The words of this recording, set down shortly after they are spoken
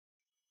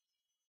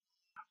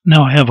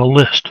Now I have a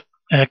list.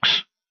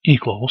 X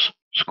equals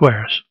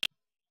squares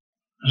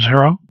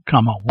 0,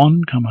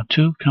 1,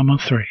 2,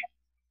 3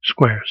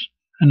 squares,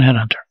 and hit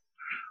enter.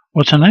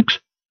 What's an X?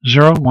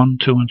 0, 1,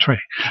 2, and 3.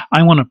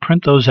 I want to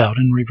print those out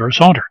in reverse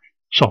order.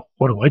 So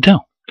what do?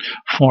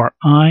 For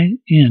I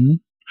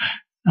in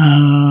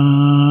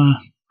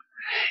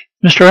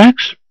Mr.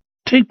 X,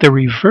 take the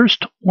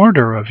reversed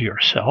order of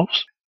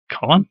yourselves,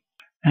 colon,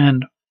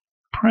 and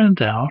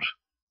print out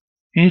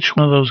each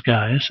one of those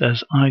guys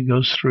as I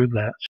goes through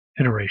that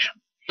iteration.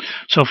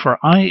 So for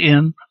I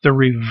in the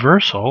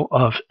reversal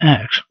of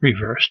X,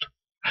 reversed,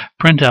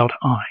 print out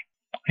I.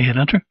 I hit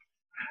enter,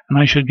 and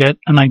I should get,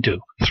 and I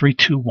do, 3,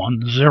 2,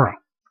 1, 0.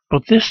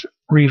 But this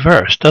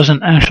reverse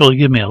doesn't actually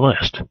give me a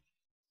list.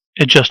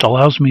 It just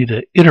allows me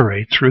to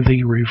iterate through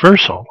the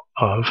reversal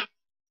of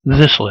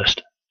this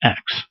list,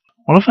 X.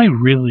 What if I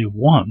really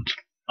want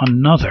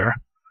another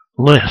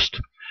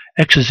list?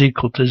 X is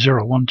equal to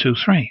 0, 1, 2,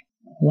 3.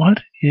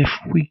 What if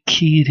we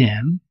keyed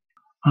in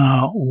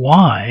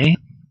Y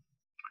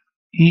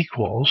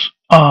equals,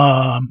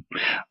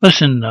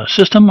 listen,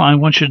 system, I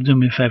want you to do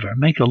me a favor.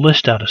 Make a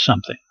list out of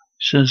something.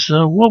 He says,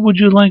 what would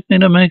you like me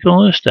to make a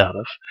list out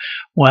of?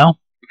 Well,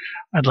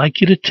 I'd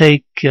like you to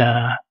take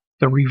the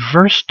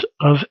reversed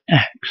of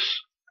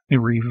X,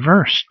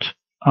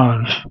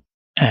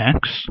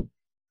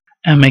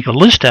 and make a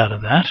list out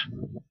of that.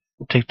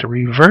 Take the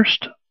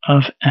reversed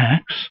of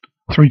X,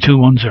 3, 2,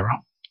 1, 0.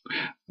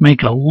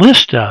 Make a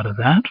list out of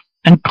that,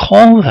 and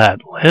call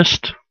that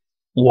list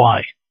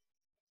Y.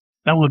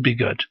 That would be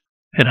good.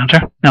 Hit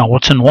enter. Now,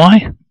 what's in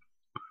Y?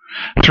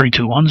 3,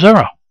 2, 1,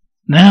 0.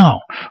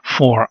 Now,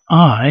 for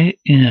I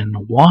in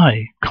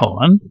Y,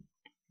 colon,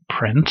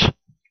 print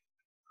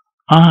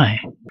I.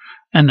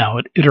 And now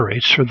it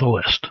iterates through the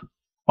list.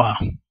 Wow.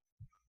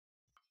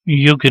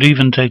 You could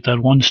even take that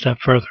one step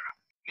further.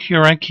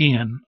 Here I key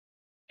in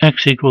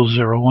X equals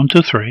 0, 1,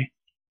 2, 3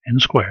 in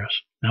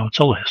squares. Now it's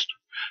a list.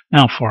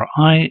 Now for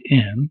I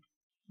in,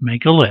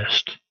 make a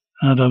list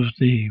out of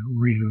the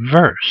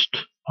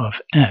reversed of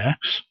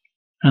X,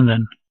 and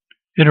then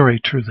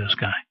iterate through this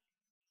guy.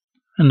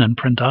 And then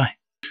print I.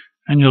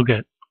 And you'll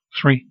get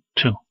 3,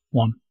 2,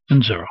 1,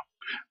 and 0.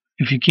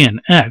 If you key in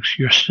X,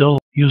 you're still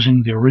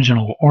using the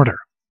original order.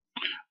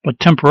 But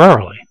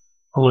temporarily,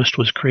 a list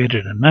was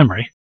created in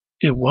memory.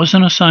 It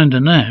wasn't assigned a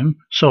name,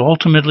 so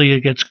ultimately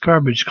it gets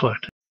garbage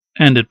collected,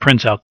 and it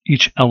prints out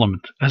each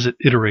element as it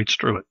iterates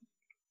through it.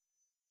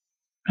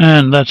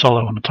 And that's all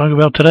I want to talk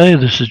about today.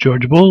 This is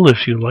George Boole.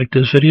 If you liked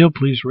this video,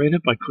 please rate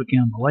it by clicking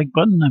on the like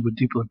button. I would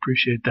deeply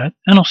appreciate that,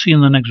 and I'll see you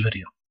in the next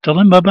video. Till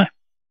then, bye-bye.